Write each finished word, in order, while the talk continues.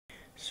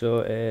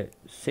So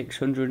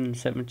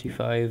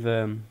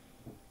 675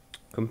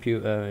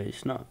 computer.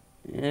 It's not.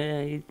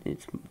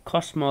 It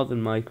costs more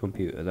than my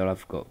computer that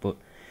I've got, but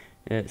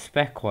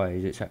spec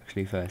wise, it's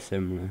actually fair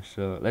similar.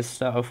 So let's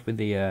start off with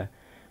the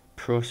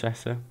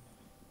processor,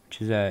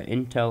 which is a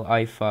Intel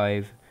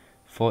i5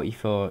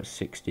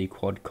 4460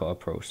 quad core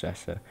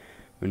processor,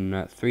 running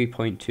at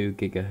 3.2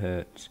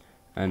 gigahertz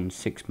and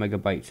 6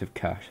 megabytes of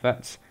cache.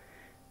 That's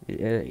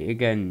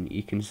again,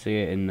 you can see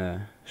it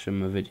in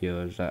some of the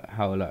videos that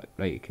how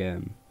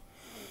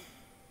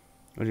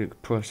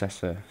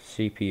processor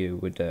CPU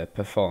would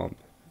perform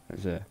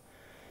as a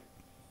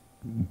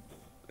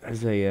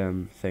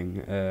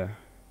thing.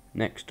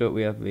 Next up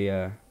we have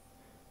the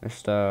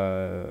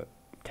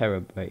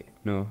terabyte.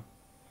 No,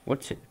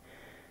 what's it?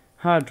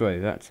 Hard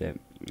drive. That's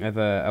it. I have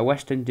a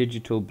Western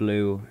Digital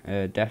Blue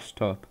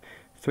desktop,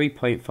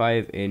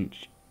 3.5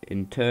 inch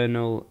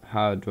internal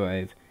hard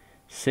drive,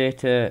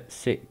 SATA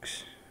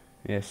 6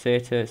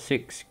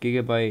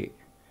 gigabyte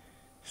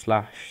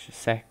 /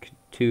 sec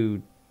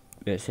 2.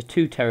 It's a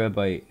 2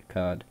 terabyte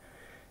card.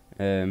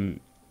 No,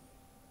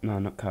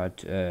 not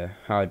card.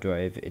 Hard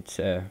drive. It's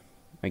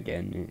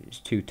again, it's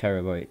 2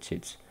 terabytes.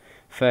 It's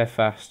fair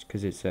fast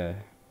because it's a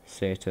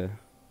SATA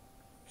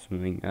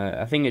something.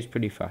 I think it's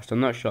pretty fast. I'm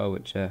not sure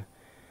which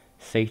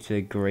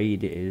SATA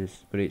grade it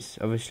is, but it's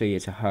obviously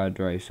it's a hard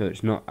drive, so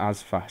it's not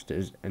as fast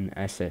as an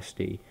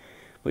SSD,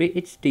 but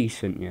it's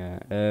decent. Yeah.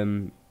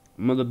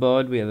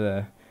 Motherboard. We have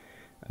a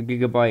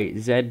Gigabyte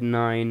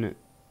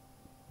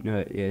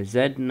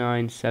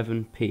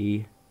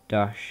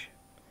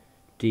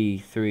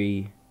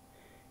Z97P-D3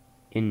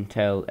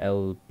 Intel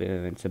L.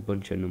 It's a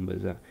bunch of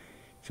numbers.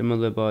 It's a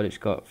motherboard. It's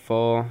got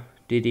 4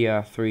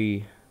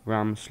 DDR3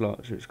 RAM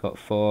slots. It's got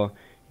 4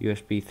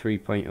 USB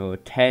 3.0,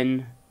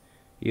 10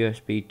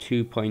 USB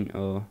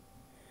 2.0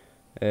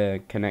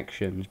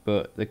 connections,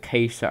 but the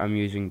case that I'm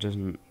using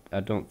doesn't. I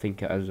don't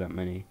think it has that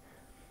many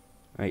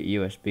like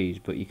USBs,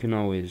 but you can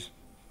always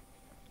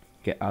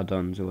get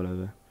add-ons or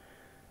whatever.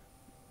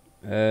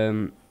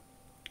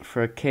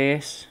 For a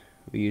case,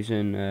 we're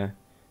using a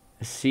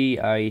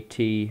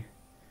CIT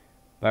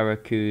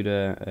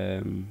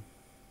Barracuda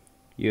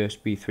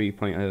USB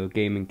 3.0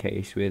 gaming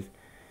case with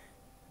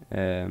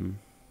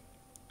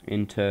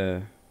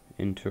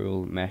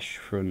integral mesh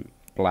front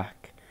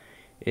black.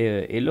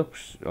 It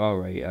looks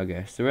alright, I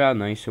guess. There are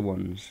nicer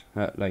ones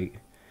that like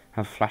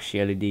have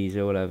flashy LEDs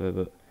or whatever,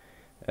 but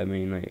I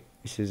mean, like,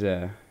 this is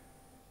again,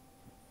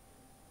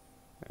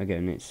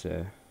 it's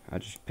I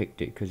just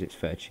picked it because it's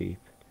fair cheap.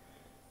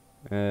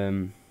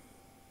 We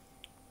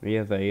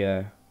have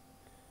a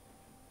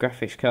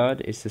graphics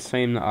card. It's the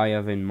same that I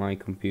have in my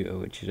computer,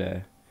 which is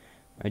a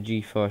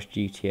GeForce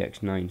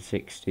GTX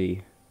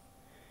 960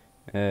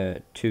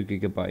 2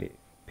 gigabyte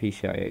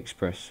PCI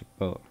Express,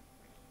 but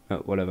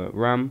whatever.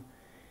 RAM,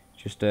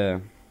 just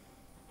a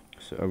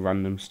sort of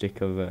random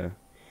stick of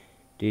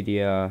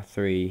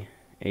DDR3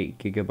 8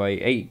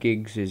 gigabyte. 8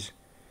 gigs is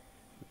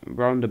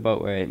round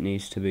about where it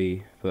needs to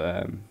be,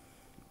 but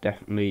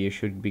definitely you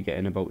should be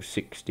getting about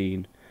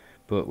 16.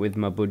 But with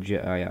my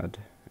budget I had,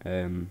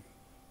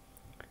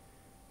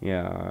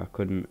 yeah, I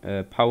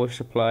couldn't. Power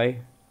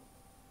supply.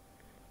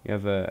 You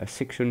have a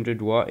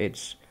 600 watt.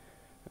 It's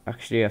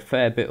actually a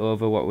fair bit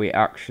over what we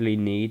actually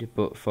need,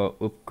 but for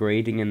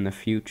upgrading in the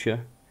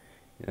future,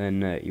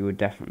 then you would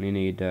definitely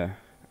need a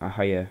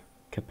higher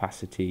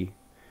capacity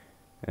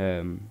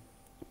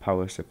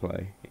power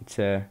supply. It's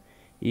a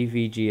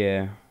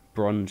EVGA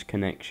bronze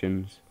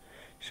connections,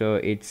 so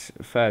it's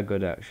fair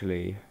good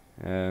actually.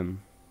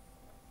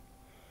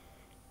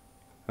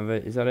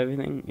 Is that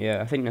everything?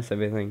 Yeah, I think that's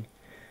everything.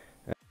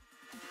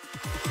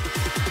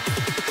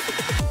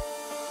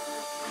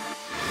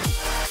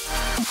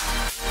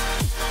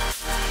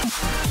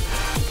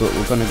 But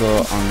we're gonna go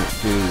on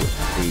to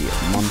the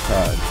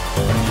montage.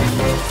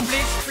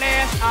 Splish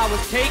splash, I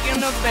was taking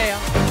a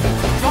bath.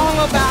 Song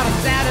about a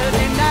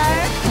Saturday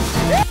night.